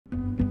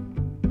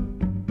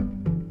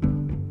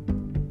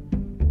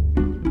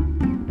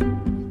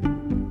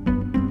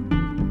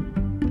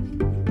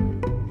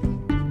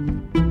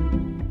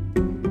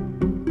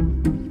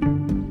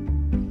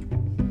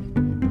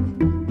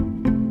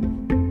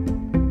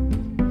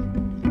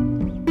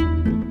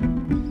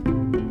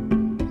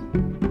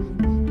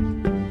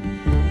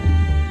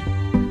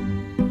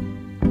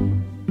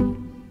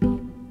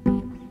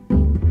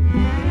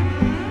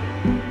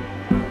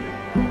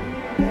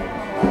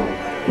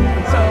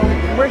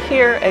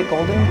here at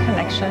Golden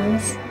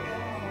Connections.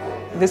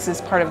 This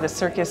is part of the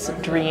Circus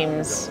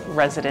Dreams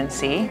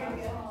Residency.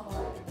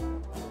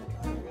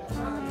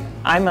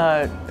 I'm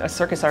a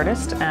circus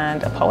artist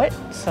and a poet,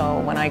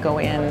 so when I go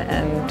in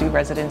and do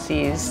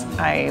residencies,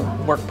 I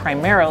work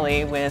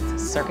primarily with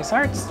circus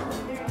arts.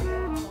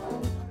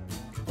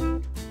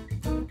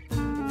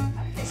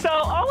 So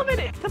all of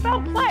it's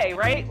about play,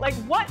 right? Like,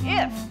 what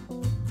if?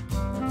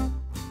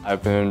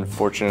 I've been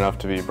fortunate enough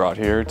to be brought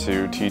here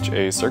to teach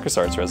a circus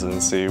arts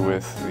residency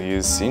with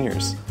these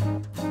seniors.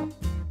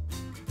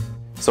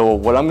 So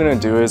what I'm going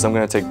to do is I'm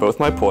going to take both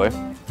my poi,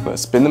 I'm going to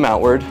spin them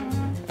outward,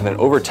 and then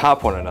over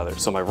top one another.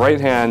 So my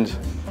right hand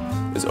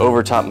is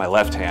over top my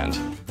left hand.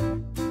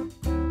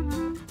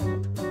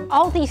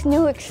 All these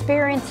new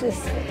experiences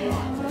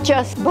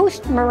just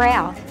boost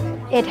morale.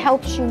 It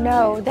helps you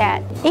know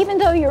that even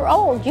though you're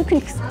old, you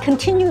can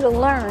continue to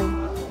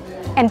learn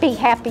and be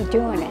happy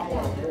doing it.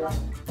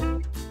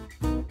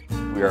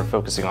 We are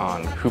focusing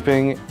on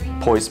hooping,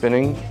 poi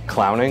spinning,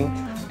 clowning,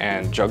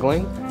 and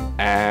juggling.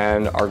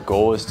 And our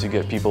goal is to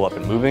get people up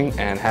and moving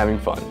and having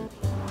fun.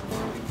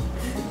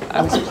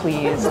 I was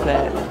pleased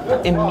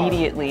that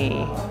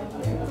immediately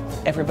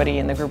everybody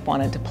in the group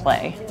wanted to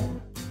play.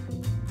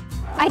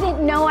 I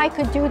didn't know I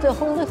could do the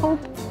hula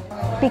hoop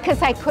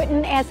because I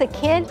couldn't as a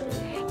kid.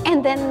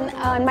 And then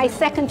on my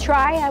second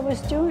try, I was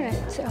doing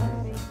it. So.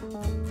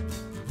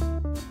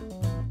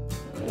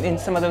 In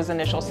some of those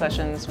initial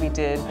sessions, we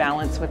did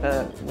balance with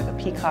a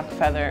peacock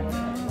feather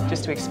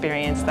just to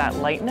experience that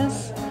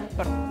lightness.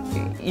 But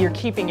you're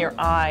keeping your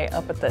eye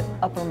up at the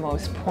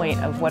uppermost point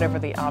of whatever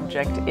the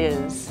object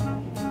is,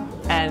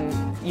 and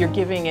you're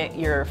giving it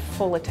your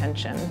full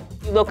attention.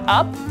 You look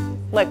up,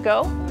 let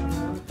go.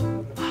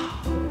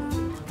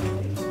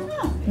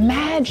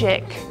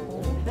 Magic.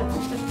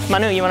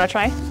 Manu, you want to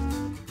try?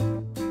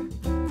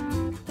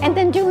 And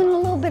then doing a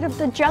little bit of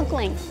the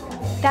juggling.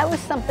 That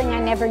was something I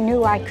never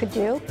knew I could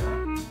do.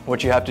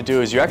 What you have to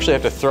do is you actually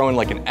have to throw in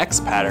like an X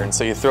pattern.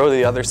 So you throw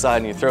the other side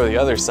and you throw the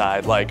other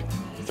side, like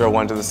throw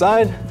one to the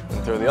side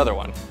and throw the other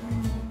one.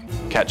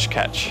 Catch,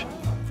 catch.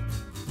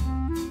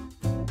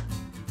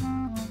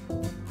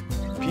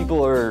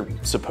 People are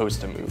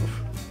supposed to move.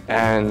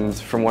 And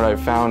from what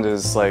I've found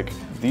is like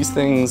these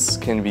things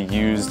can be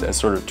used as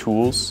sort of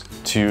tools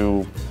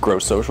to grow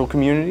social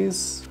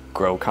communities,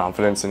 grow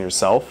confidence in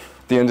yourself.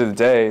 At the end of the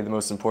day, the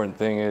most important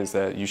thing is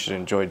that you should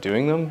enjoy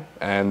doing them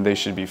and they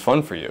should be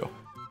fun for you.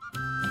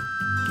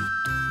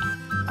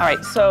 All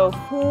right, so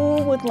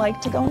who would like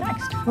to go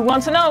next? Who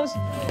wants a nose?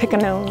 Pick a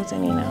nose,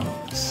 any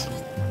nose.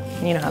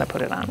 You know how to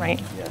put it on,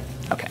 right? Yeah.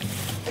 Okay.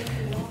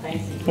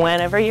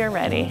 Whenever you're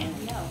ready.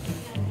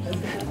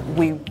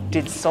 We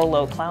did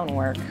solo clown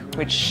work,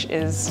 which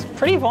is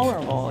pretty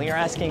vulnerable. You're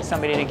asking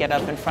somebody to get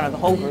up in front of the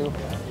whole group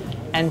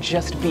and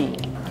just be.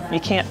 You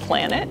can't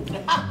plan it.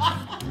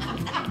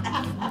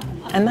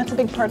 And that's a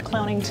big part of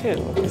clowning too,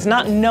 is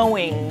not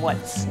knowing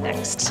what's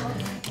next.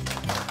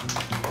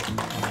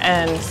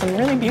 And some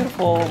really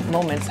beautiful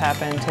moments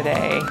happened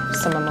today.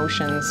 Some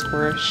emotions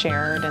were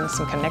shared and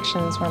some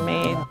connections were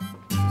made.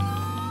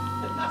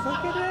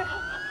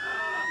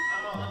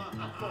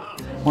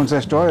 Once I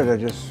started, I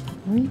just,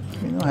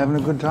 having a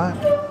good time,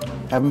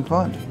 having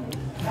fun.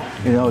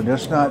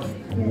 Just not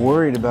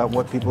worried about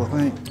what people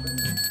think.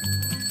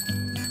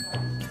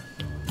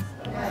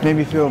 Made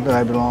me feel that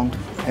I belonged,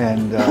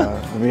 and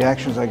the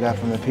reactions I got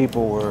from the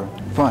people were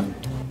fun.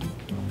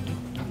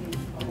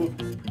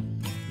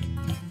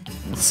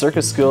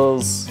 Circus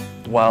skills,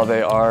 while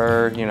they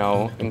are,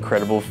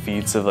 incredible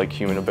feats of like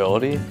human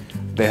ability,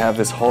 they have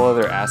this whole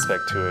other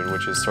aspect to it,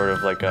 which is sort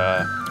of like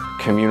a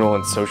communal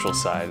and social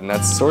side. And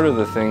that's sort of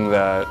the thing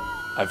that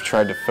I've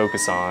tried to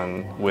focus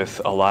on with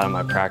a lot of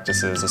my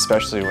practices,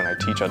 especially when I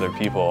teach other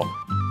people.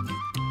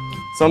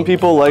 Some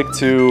people like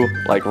to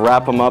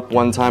wrap them up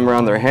one time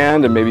around their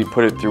hand and maybe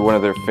put it through one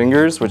of their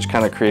fingers, which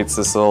kind of creates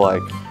this little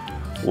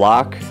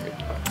lock.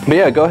 But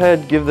yeah, go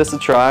ahead, give this a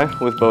try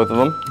with both of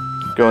them.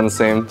 Go in the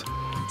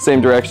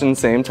same direction,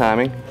 same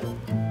timing.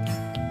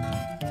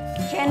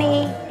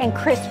 Jenny and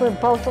Chris were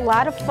both a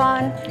lot of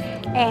fun,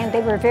 and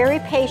they were very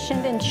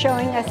patient in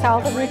showing us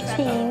all the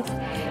routines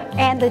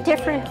and the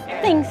different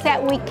things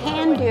that we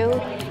can do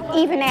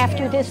even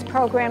after this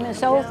program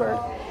is over.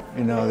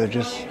 They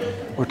just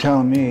were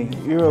telling me,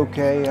 you're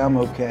okay, I'm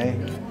okay,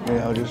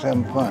 just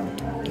having fun.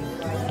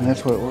 And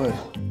that's what it was.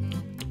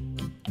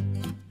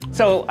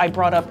 So I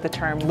brought up the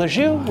term le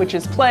jeu, which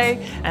is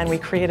play, and we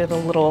created a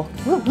little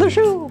le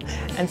jeu.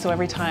 And so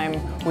every time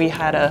we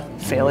had a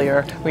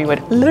failure, we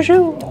would le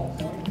jeu.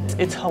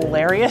 It's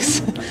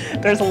hilarious.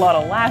 There's a lot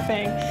of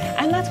laughing,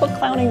 and that's what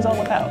clowning's all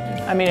about.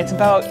 I mean, it's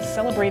about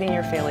celebrating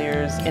your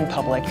failures in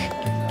public.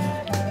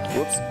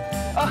 Whoops.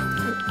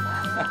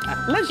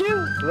 Le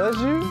jeu. Le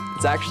jeu.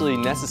 It's actually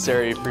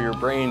necessary for your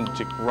brain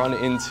to run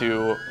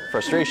into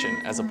frustration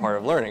as a part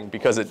of learning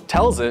because it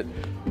tells it,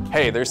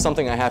 hey, there's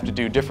something I have to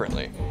do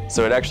differently.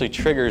 So it actually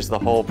triggers the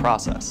whole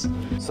process.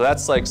 So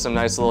that's like some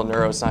nice little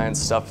neuroscience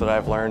stuff that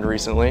I've learned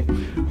recently,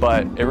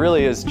 but it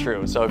really is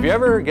true. So if you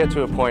ever get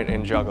to a point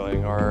in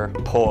juggling or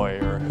poi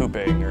or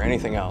hooping or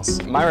anything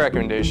else, my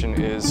recommendation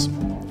is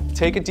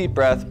take a deep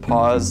breath,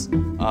 pause,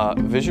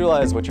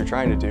 visualize what you're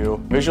trying to do,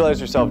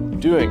 visualize yourself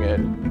doing it,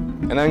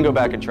 and then go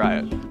back and try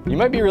it. You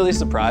might be really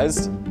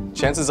surprised.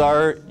 Chances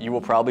are you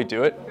will probably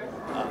do it.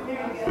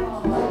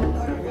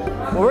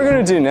 What we're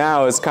gonna do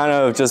now is kind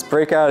of just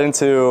break out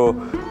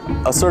into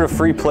a sort of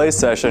free play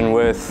session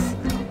with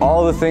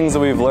all the things that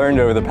we've learned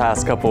over the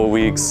past couple of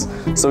weeks.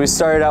 So we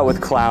started out with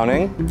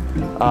clowning,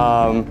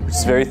 which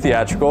is very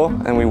theatrical,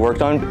 and we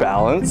worked on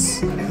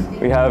balance.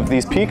 We have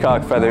these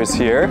peacock feathers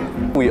here.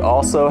 We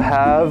also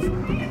have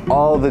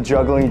all the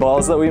juggling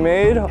balls that we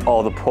made,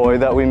 all the poi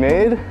that we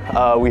made.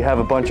 We have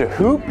a bunch of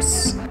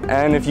hoops.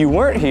 And if you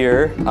weren't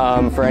here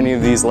for any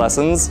of these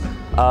lessons,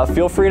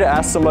 feel free to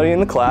ask somebody in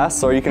the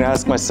class, or you can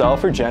ask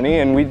myself or Jenny,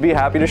 and we'd be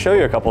happy to show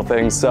you a couple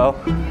things. So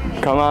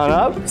come on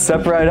up,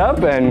 step right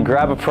up, and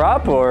grab a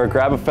prop or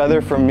grab a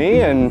feather from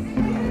me,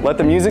 and let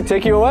the music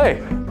take you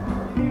away.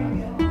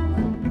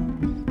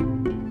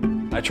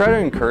 I try to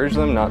encourage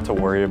them not to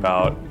worry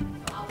about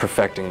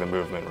perfecting the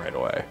movement right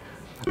away.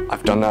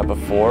 I've done that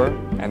before,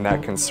 and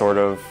that can sort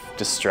of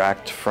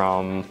distract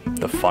from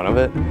the fun of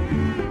it.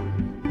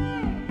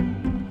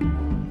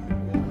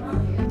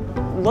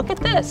 Look at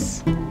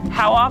this.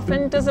 How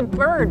often does a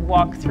bird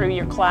walk through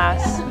your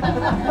class?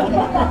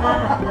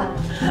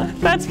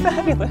 That's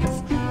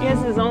fabulous. He has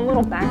his own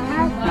little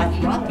backpack.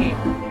 That's lucky.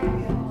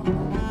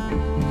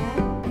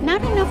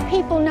 Not enough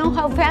people know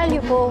how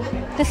valuable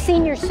the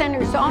senior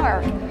centers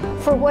are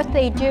for what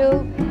they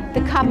do,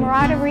 the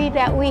camaraderie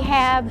that we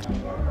have.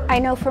 I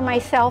know for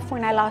myself,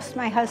 when I lost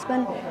my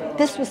husband,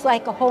 this was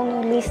like a whole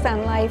new lease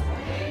on life,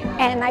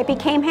 and I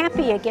became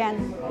happy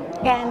again.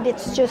 And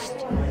it's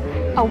just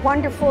a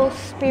wonderful,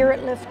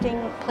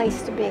 spirit-lifting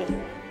place to be.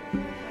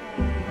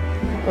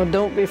 Well,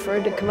 don't be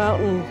afraid to come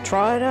out and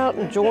try it out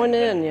and join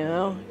in, you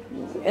know.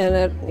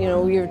 And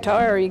you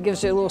retire, it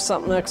gives you a little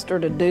something extra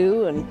to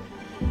do, and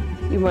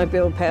you might be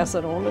able to pass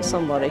it on to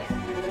somebody.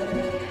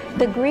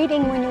 The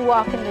greeting when you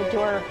walk in the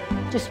door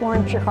just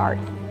warms your heart.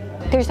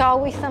 There's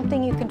always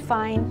something you can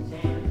find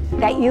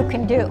that you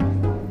can do,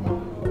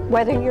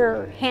 whether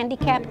you're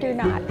handicapped or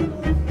not.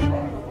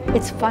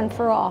 It's fun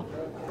for all.